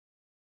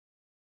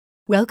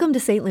Welcome to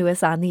St.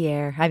 Louis on the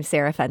Air. I'm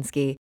Sarah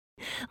Fenske.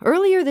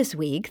 Earlier this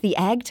week, the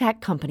ag tech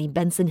company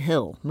Benson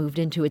Hill moved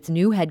into its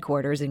new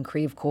headquarters in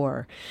Creve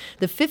Coeur.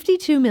 The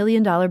 $52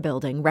 million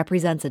building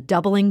represents a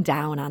doubling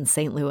down on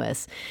St.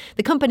 Louis.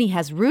 The company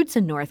has roots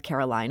in North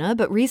Carolina,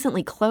 but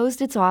recently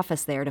closed its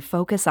office there to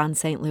focus on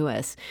St.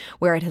 Louis,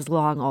 where it has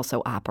long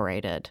also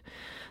operated.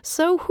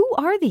 So who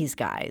are these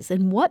guys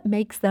and what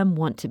makes them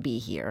want to be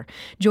here?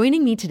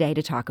 Joining me today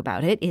to talk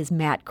about it is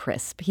Matt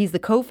Crisp. He's the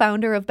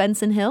co-founder of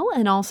Benson Hill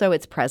and also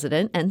its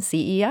president and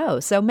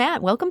CEO. So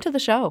Matt, welcome to the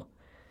show.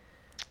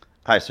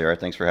 Hi, Sarah.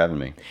 Thanks for having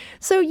me.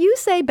 So you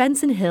say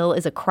Benson Hill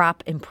is a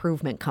crop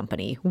improvement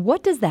company.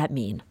 What does that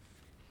mean?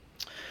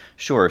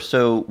 Sure.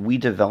 So we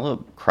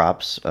develop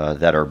crops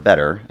that are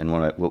better. And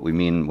what we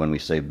mean when we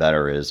say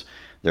better is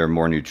they're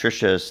more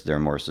nutritious, they're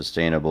more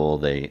sustainable,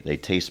 they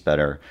taste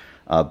better.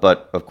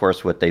 But of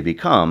course, what they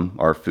become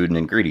are food and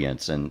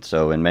ingredients. And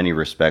so in many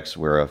respects,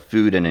 we're a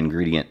food and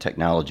ingredient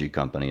technology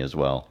company as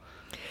well.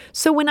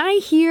 So when I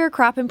hear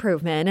crop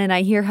improvement and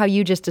I hear how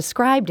you just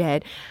described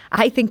it,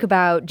 I think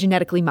about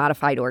genetically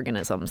modified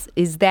organisms.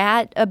 Is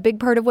that a big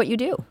part of what you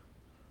do?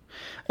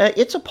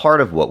 It's a part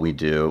of what we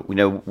do.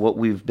 What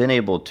we've been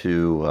able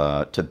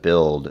to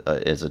build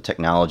is a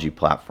technology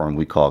platform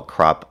we call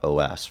Crop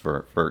OS,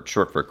 for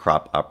short for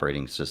Crop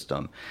Operating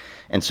System.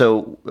 And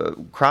so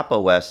Crop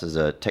OS is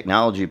a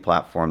technology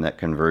platform that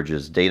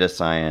converges data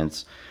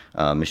science,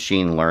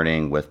 machine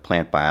learning with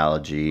plant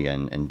biology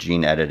and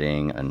gene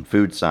editing and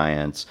food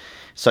science,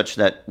 such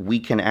that we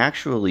can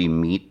actually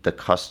meet the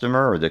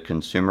customer or the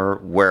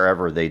consumer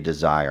wherever they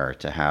desire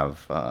to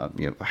have,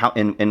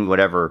 in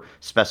whatever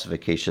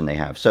specification they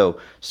have. So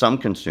some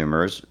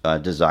consumers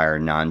desire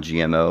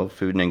non-GMO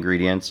food and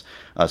ingredients.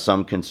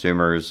 Some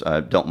consumers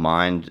don't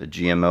mind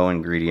GMO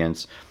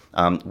ingredients.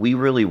 We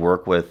really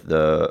work with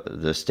the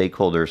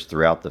stakeholders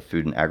throughout the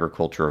food and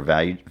agriculture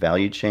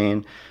value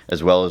chain,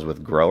 as well as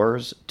with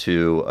growers,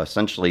 to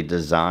essentially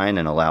design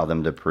and allow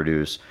them to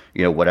produce,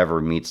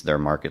 whatever meets their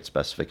market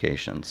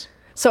specifications.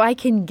 So I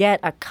can get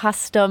a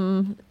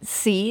custom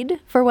seed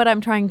for what I'm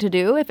trying to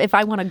do. If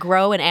I want to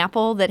grow an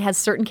apple that has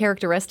certain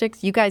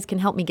characteristics, you guys can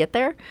help me get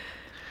there?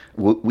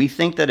 We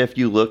think that if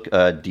you look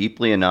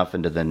deeply enough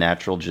into the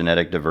natural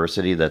genetic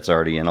diversity that's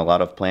already in a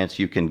lot of plants,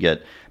 you can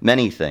get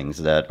many things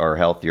that are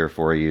healthier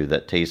for you,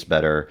 that taste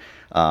better.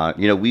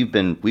 We've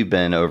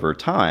been over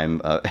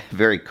time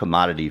very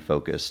commodity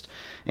focused,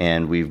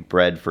 and we've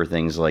bred for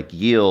things like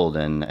yield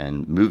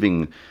and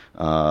moving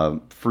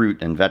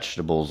fruit and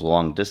vegetables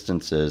long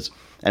distances.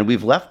 And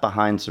we've left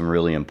behind some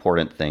really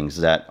important things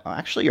that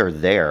actually are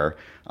there,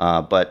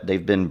 but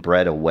they've been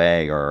bred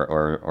away,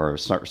 or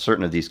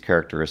certain of these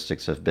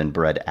characteristics have been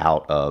bred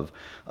out of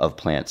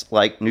plants,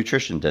 like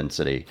nutrition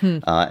density,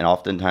 and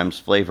oftentimes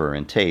flavor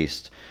and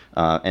taste.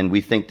 And we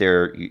think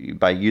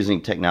by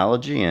using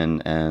technology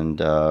and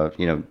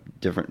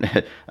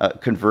different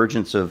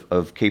convergence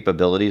of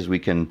capabilities, we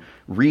can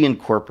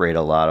reincorporate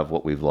a lot of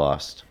what we've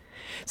lost.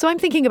 So I'm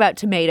thinking about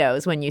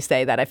tomatoes when you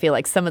say that. I feel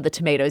like some of the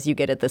tomatoes you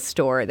get at the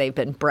store, they've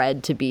been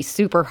bred to be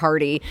super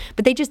hardy,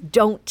 but they just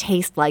don't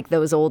taste like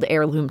those old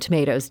heirloom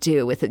tomatoes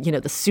do with,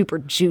 the super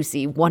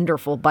juicy,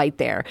 wonderful bite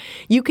there.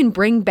 You can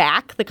bring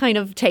back the kind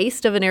of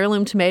taste of an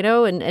heirloom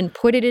tomato and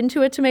put it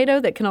into a tomato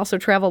that can also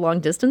travel long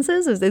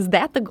distances. Is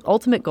that the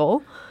ultimate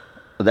goal?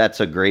 That's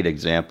a great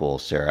example,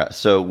 Sarah.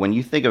 So when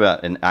you think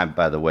about, and I,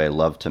 by the way,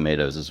 love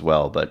tomatoes as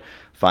well, but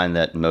find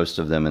that most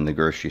of them in the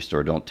grocery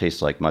store don't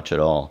taste like much at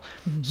all.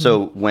 Mm-hmm.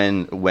 So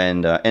when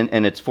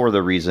it's for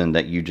the reason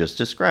that you just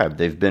described.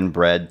 They've been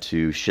bred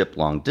to ship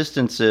long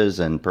distances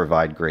and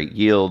provide great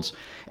yields.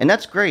 And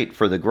that's great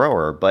for the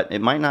grower, but it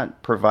might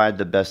not provide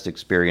the best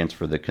experience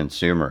for the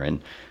consumer.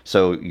 And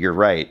so you're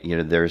right,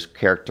 there's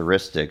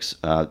characteristics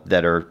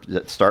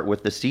that start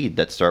with the seed,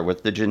 that start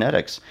with the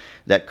genetics,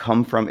 that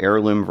come from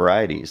heirloom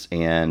varieties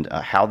and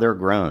how they're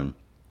grown.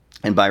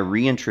 And by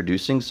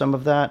reintroducing some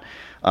of that,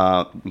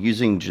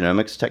 using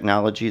genomics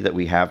technology that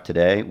we have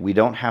today, we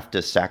don't have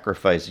to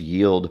sacrifice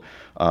yield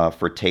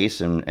for taste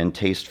and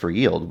taste for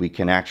yield. We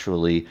can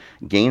actually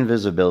gain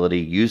visibility,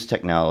 use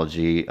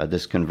technology,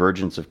 this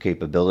convergence of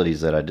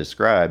capabilities that I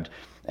described,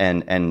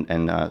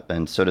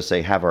 and so to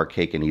say, have our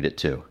cake and eat it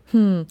too.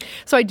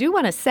 So I do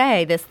want to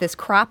say this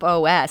Crop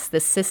OS,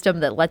 this system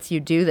that lets you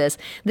do this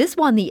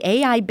won the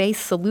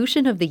AI-based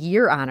Solution of the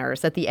Year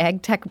honors at the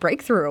Ag Tech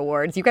Breakthrough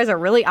Awards. You guys are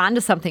really onto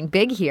something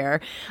big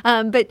here.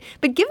 But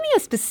give me a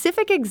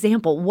specific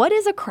example. What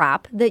is a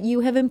crop that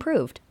you have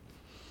improved?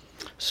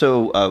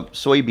 So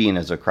soybean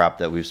is a crop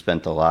that we've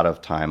spent a lot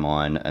of time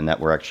on, and that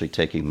we're actually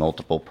taking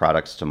multiple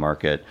products to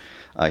market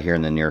here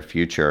in the near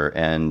future.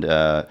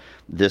 And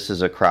this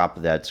is a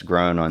crop that's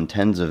grown on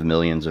tens of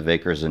millions of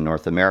acres in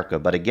North America.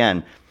 But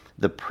again,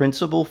 the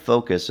principal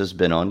focus has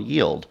been on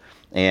yield.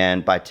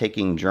 And by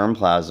taking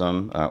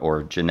germplasm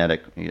or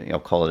genetic,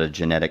 call it a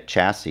genetic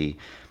chassis,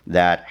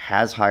 that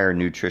has higher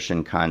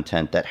nutrition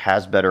content, that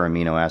has better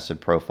amino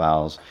acid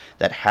profiles,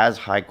 that has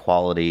high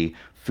quality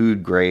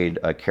food grade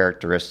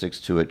characteristics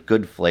to it,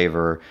 good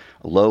flavor,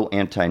 low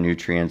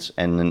anti-nutrients,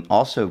 and then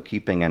also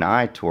keeping an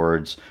eye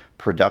towards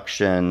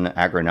production,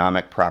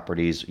 agronomic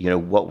properties.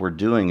 What we're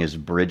doing is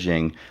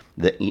bridging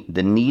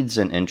the needs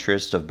and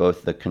interests of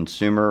both the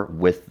consumer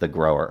with the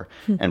grower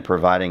and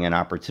providing an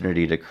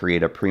opportunity to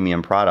create a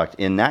premium product,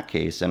 in that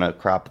case, in a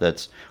crop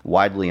that's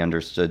widely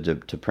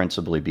understood to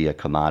principally be a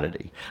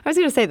commodity. I was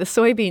going to say the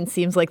soybean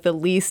seems like the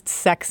least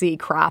sexy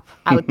crop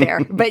out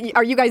there, but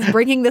are you guys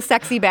bringing the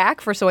sexy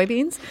back for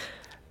soybeans?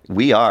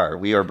 We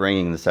are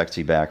bringing the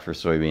sexy back for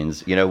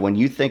soybeans. When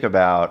you think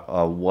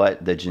about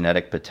what the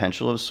genetic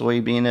potential of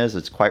soybean is,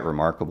 it's quite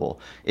remarkable.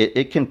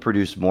 It can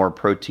produce more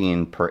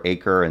protein per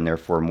acre and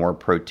therefore more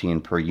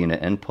protein per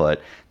unit input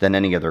than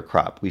any other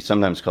crop. We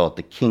sometimes call it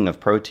the king of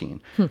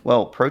protein.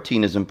 Well,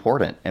 protein is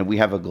important, and we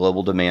have a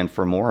global demand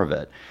for more of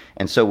it.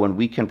 And so when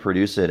we can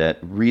produce it at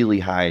really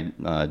high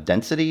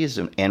densities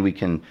and we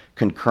can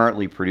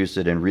concurrently produce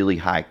it in really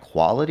high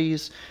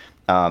qualities,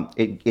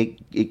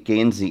 it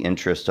gains the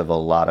interest of a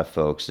lot of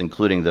folks,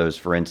 including those,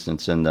 for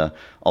instance, in the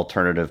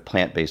alternative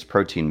plant-based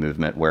protein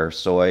movement, where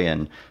soy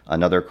and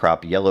another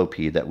crop, yellow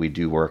pea, that we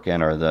do work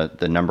in are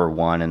the number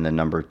one and the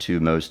number two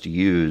most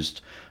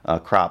used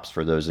crops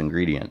for those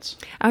ingredients.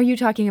 Are you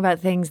talking about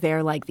things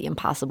there like the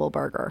Impossible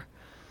Burger?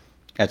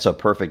 That's a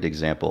perfect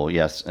example,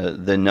 yes.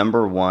 The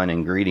number one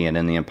ingredient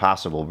in the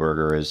Impossible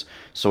Burger is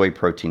soy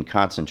protein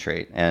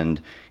concentrate.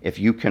 And if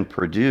you can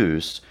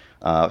produce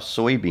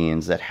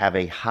soybeans that have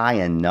a high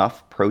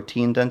enough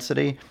protein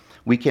density,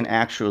 we can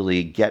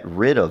actually get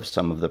rid of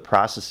some of the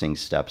processing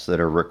steps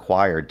that are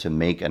required to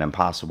make an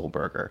Impossible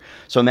Burger.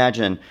 So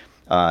imagine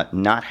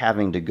not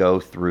having to go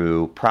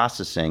through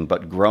processing,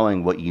 but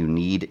growing what you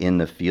need in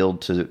the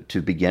field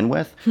to begin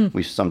with.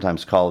 We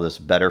sometimes call this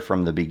better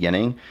from the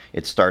beginning.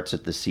 It starts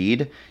at the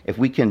seed. If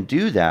we can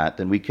do that,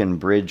 then we can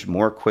bridge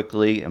more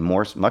quickly and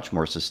much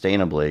more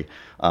sustainably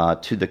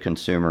to the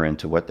consumer and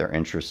to what their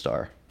interests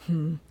are.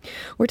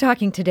 We're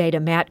talking today to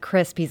Matt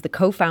Crisp. He's the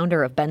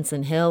co-founder of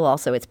Benson Hill,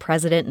 also its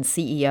president and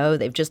CEO.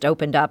 They've just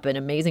opened up an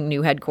amazing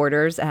new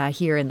headquarters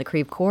here in the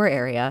Creve Coeur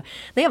area.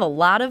 They have a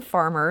lot of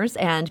farmers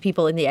and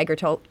people in the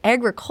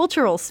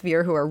agricultural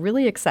sphere who are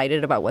really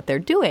excited about what they're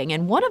doing.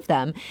 And one of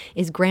them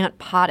is Grant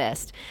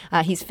Pottist.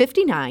 He's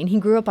 59. He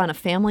grew up on a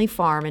family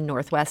farm in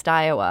northwest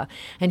Iowa,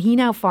 and he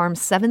now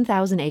farms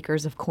 7,000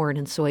 acres of corn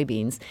and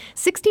soybeans.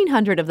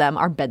 1,600 of them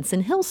are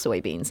Benson Hill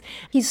soybeans.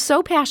 He's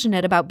so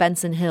passionate about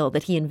Benson Hill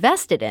that he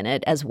invested in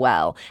it as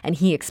well, and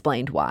he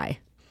explained why.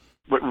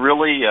 What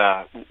really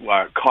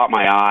caught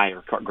my eye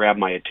or grabbed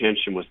my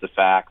attention was the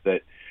fact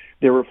that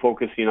they were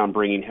focusing on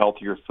bringing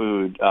healthier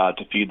food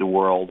to feed the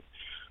world.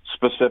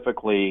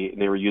 Specifically,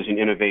 they were using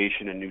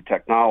innovation and new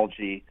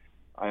technology.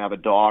 I have a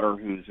daughter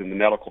who's in the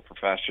medical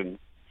profession,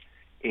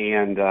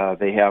 and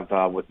they have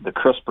with the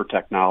CRISPR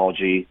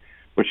technology,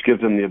 which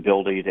gives them the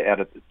ability to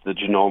edit the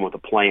genome of the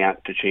plant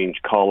to change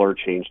color,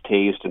 change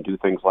taste, and do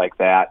things like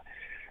that.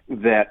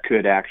 That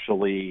could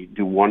actually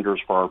do wonders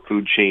for our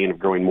food chain of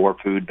growing more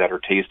food, better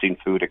tasting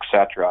food,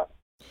 etc.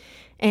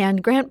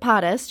 And Grant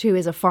Pottist, who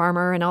is a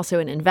farmer and also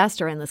an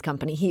investor in this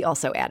company, he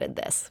also added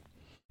this.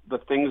 The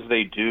things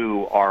they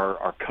do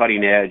are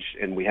cutting edge,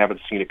 and we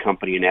haven't seen a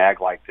company in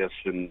ag like this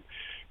in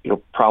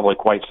probably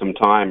quite some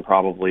time.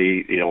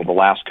 Probably the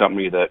last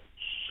company that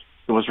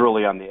was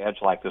really on the edge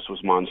like this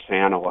was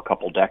Monsanto a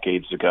couple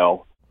decades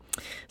ago.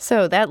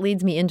 So that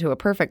leads me into a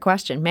perfect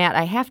question. Matt,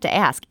 I have to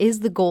ask, is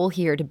the goal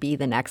here to be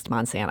the next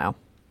Monsanto?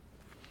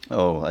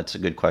 Oh, that's a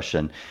good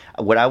question.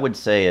 What I would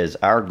say is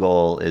our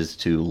goal is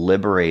to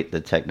liberate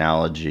the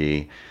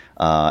technology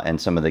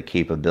and some of the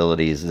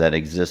capabilities that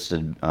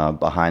existed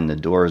behind the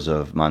doors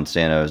of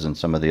Monsanto's and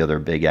some of the other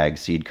big ag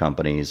seed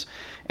companies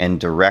and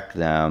direct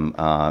them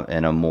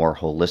in a more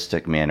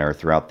holistic manner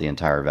throughout the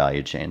entire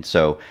value chain.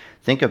 So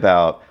think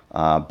about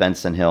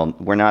Benson Hill.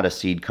 We're not a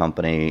seed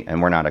company and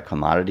we're not a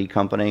commodity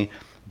company,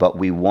 but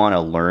we want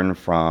to learn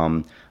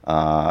from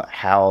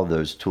how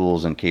those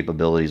tools and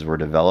capabilities were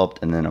developed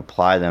and then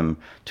apply them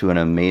to an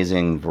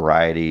amazing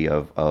variety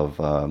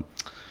of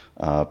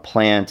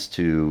plants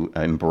to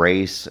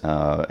embrace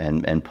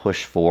and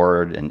push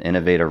forward and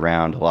innovate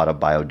around a lot of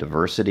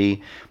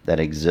biodiversity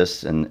that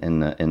exists in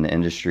the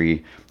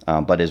industry,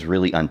 but is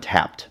really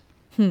untapped.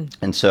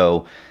 And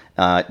so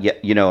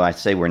I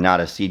say we're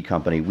not a seed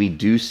company. We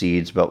do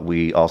seeds, but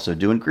we also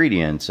do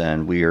ingredients,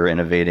 and we are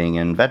innovating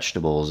in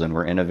vegetables, and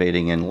we're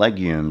innovating in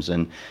legumes.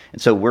 And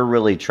so we're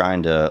really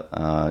trying to,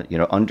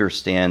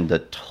 understand the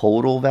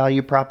total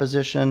value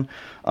proposition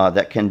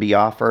that can be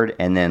offered,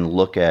 and then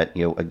look at,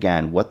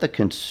 again, what the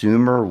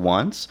consumer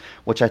wants,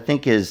 which I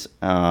think is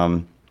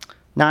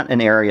not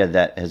an area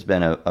that has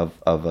been of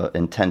an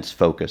intense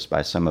focus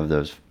by some of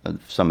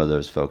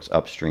those folks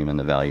upstream in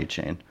the value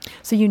chain.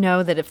 So you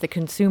know that if the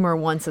consumer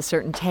wants a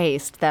certain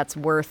taste, that's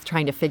worth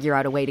trying to figure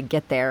out a way to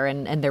get there,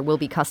 and there will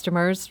be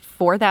customers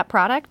for that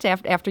product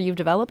after you've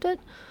developed it?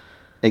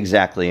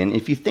 Exactly. And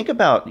if you think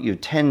about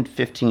 10,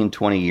 15,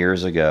 20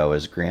 years ago,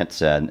 as Grant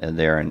said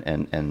there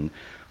in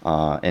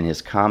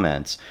his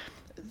comments,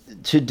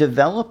 to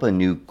develop a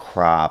new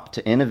crop,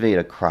 to innovate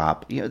a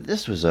crop,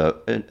 this was a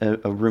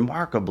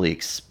remarkably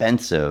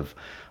expensive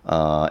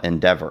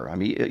endeavor. I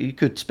mean, you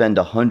could spend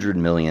 $100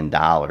 million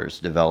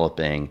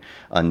developing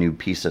a new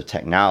piece of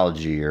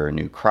technology or a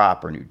new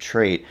crop or new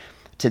trait.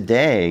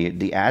 Today,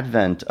 the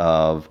advent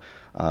of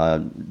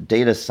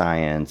data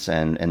science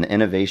and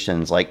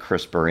innovations like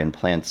CRISPR in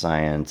plant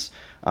science,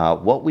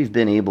 what we've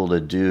been able to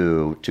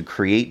do to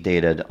create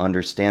data, to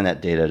understand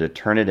that data, to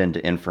turn it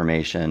into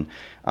information,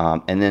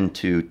 and then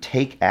to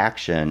take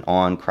action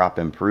on crop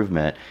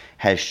improvement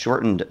has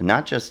shortened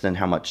not just in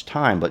how much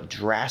time, but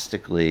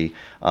drastically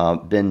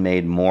been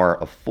made more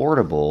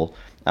affordable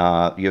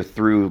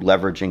through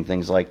leveraging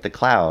things like the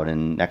cloud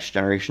and next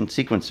generation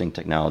sequencing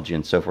technology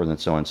and so forth and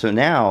so on. So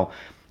now,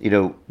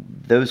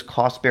 those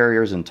cost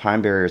barriers and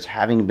time barriers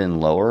having been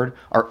lowered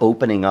are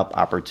opening up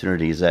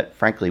opportunities that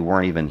frankly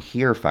weren't even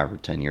here 5 or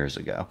 10 years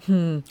ago.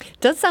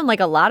 Does sound like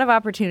a lot of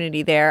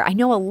opportunity there. I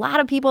know a lot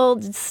of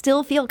people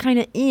still feel kind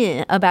of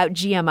about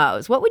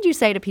GMOs. What would you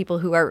say to people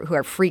who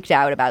are freaked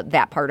out about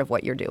that part of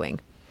what you're doing?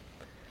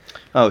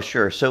 Oh,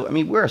 sure. So, I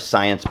mean, we're a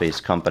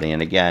science-based company.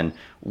 And again,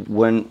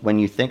 when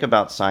you think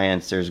about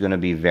science, there's going to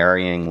be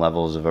varying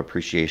levels of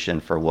appreciation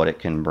for what it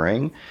can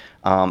bring.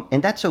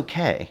 And that's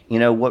okay.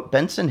 What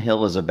Benson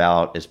Hill is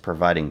about is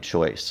providing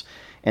choice.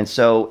 And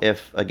so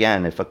if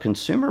a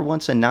consumer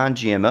wants a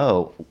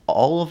non-GMO,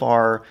 all of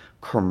our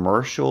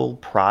commercial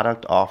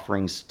product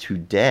offerings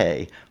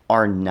today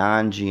are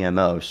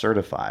non-GMO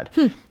certified.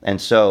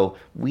 And so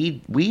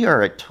we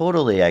are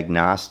totally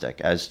agnostic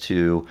as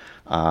to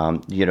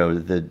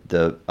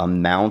the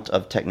amount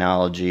of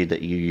technology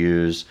that you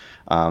use.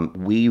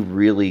 We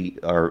really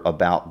are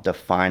about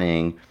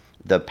defining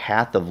the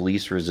path of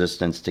least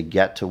resistance to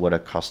get to what a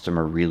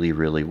customer really,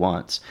 really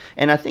wants.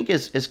 And I think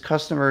as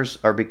customers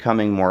are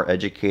becoming more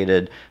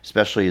educated,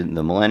 especially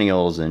the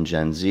millennials and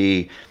Gen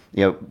Z,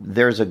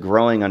 there's a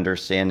growing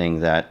understanding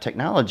that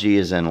technology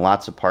is in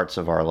lots of parts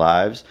of our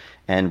lives,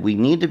 and we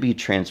need to be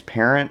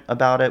transparent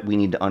about it. We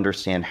need to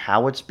understand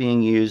how it's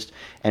being used,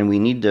 and we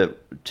need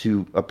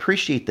to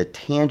appreciate the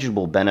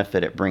tangible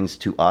benefit it brings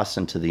to us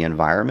and to the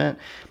environment.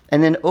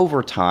 And then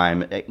over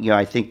time,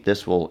 I think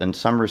this will, in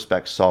some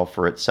respects, solve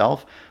for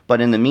itself. But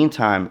in the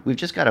meantime, we've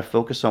just got to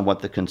focus on what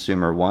the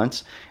consumer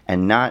wants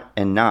and not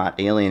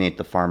alienate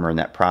the farmer in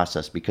that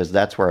process, because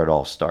that's where it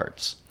all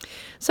starts.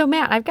 So,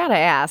 Matt, I've got to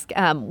ask,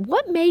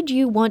 what made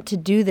you want to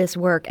do this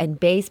work and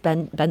base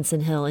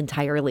Benson Hill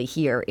entirely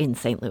here in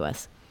St.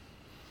 Louis?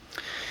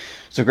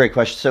 It's a great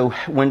question. So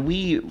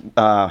when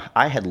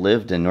I had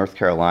lived in North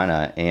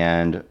Carolina,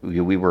 and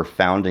we were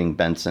founding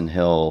Benson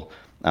Hill,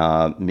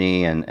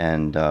 me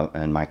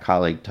and my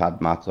colleague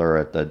Todd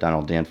Mockler at the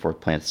Donald Danforth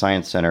Plant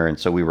Science Center, and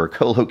so we were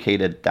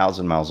co-located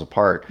 1,000 miles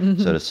apart,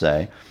 so to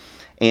say.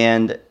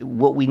 And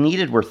what we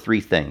needed were three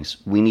things.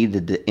 We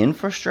needed the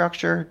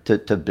infrastructure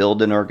to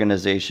build an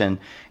organization,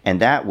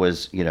 and that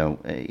was,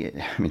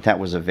 that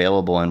was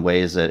available in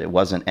ways that it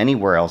wasn't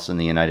anywhere else in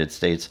the United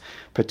States,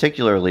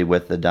 particularly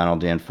with the Donald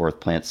Danforth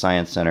Plant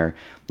Science Center.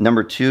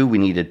 Number two, we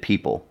needed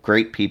people,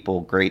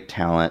 great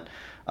talent.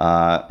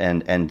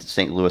 And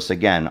St. Louis,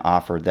 again,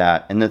 offered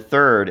that. And the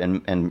third,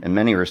 and in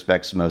many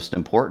respects most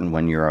important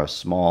when you're a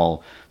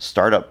small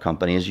startup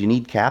company, is you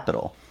need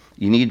capital.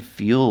 You need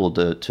fuel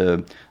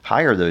to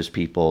hire those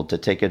people, to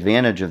take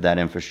advantage of that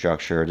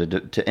infrastructure,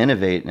 to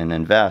innovate and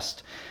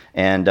invest.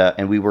 And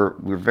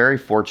we're very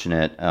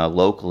fortunate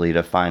locally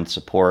to find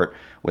support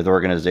with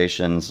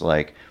organizations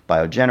like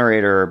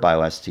BioGenerator,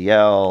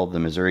 BioSTL, the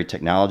Missouri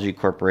Technology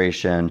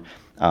Corporation,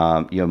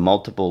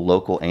 multiple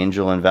local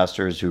angel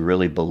investors who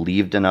really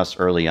believed in us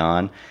early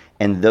on.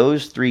 And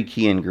those three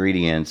key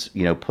ingredients,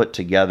 put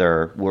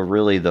together were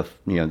really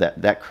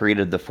that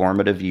created the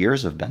formative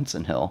years of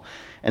Benson Hill.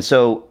 And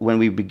so when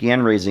we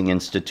began raising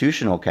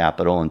institutional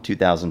capital in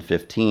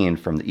 2015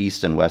 from the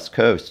East and West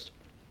Coast,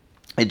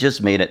 it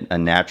just made it a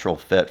natural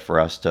fit for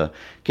us to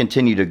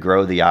continue to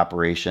grow the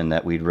operation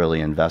that we'd really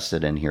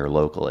invested in here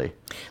locally.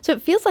 So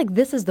it feels like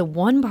this is the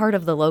one part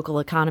of the local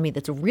economy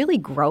that's really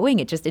growing.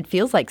 It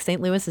feels like St.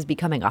 Louis is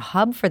becoming a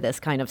hub for this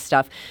kind of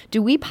stuff.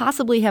 Do we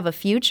possibly have a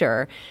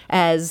future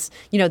as,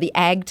 the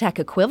ag tech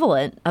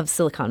equivalent of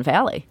Silicon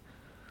Valley?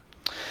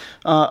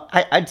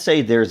 I'd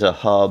say there's a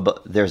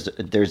hub.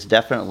 There's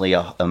definitely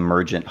a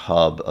emergent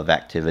hub of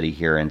activity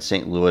here, and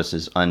St. Louis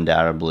is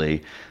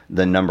undoubtedly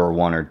the number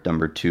one or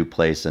number two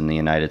place in the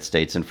United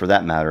States, and for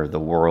that matter, the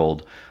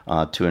world,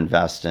 to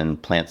invest in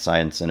plant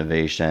science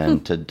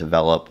innovation, to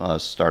develop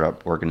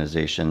startup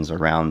organizations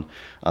around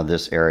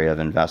this area of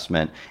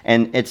investment.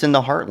 And it's in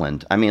the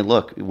heartland. I mean,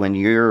 look, when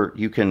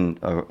you can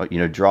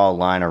draw a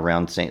line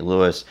around St.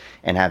 Louis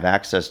and have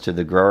access to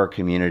the grower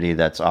community,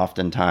 that's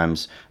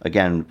oftentimes,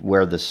 again,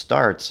 where this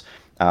starts.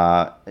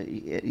 The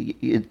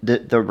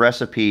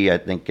recipe, I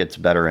think, gets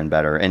better and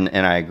better.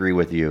 And I agree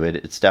with you.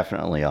 It's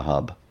definitely a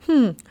hub.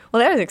 Well,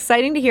 that was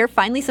exciting to hear.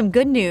 Finally, some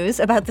good news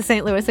about the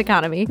St. Louis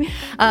economy,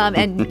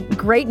 and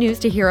great news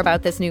to hear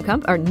about this new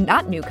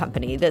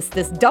company, this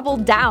double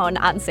down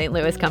on St.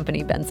 Louis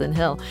company, Benson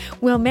Hill.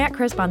 Well, Matt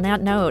Crisp, on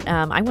that note,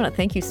 I want to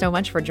thank you so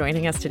much for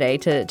joining us today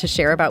to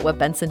share about what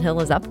Benson Hill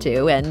is up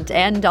to,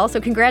 and also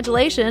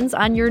congratulations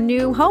on your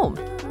new home.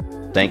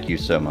 Thank you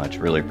so much.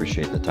 Really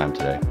appreciate the time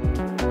today.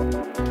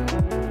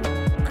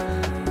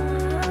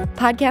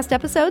 Podcast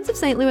episodes of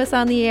St. Louis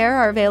on the Air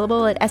are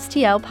available at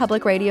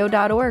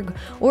stlpublicradio.org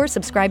or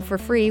subscribe for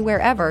free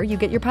wherever you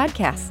get your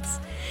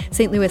podcasts.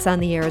 St. Louis on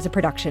the Air is a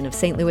production of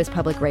St. Louis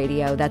Public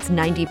Radio. That's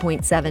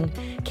 90.7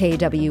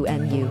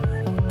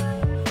 KWMU.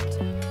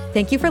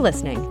 Thank you for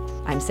listening.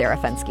 I'm Sarah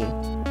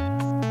Fenske.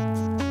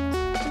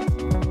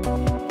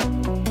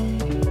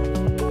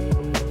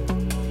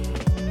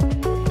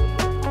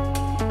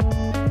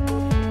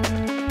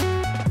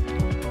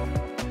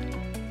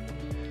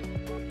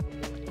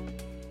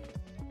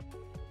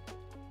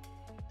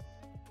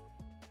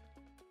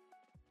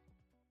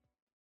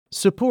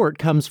 Support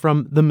comes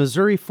from the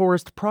Missouri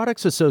Forest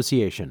Products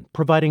Association,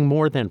 providing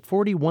more than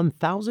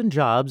 41,000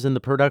 jobs in the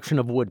production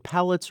of wood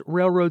pallets,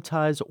 railroad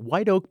ties,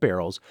 white oak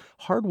barrels,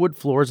 hardwood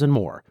floors, and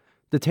more.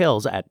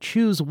 Details at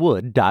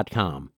choosewood.com.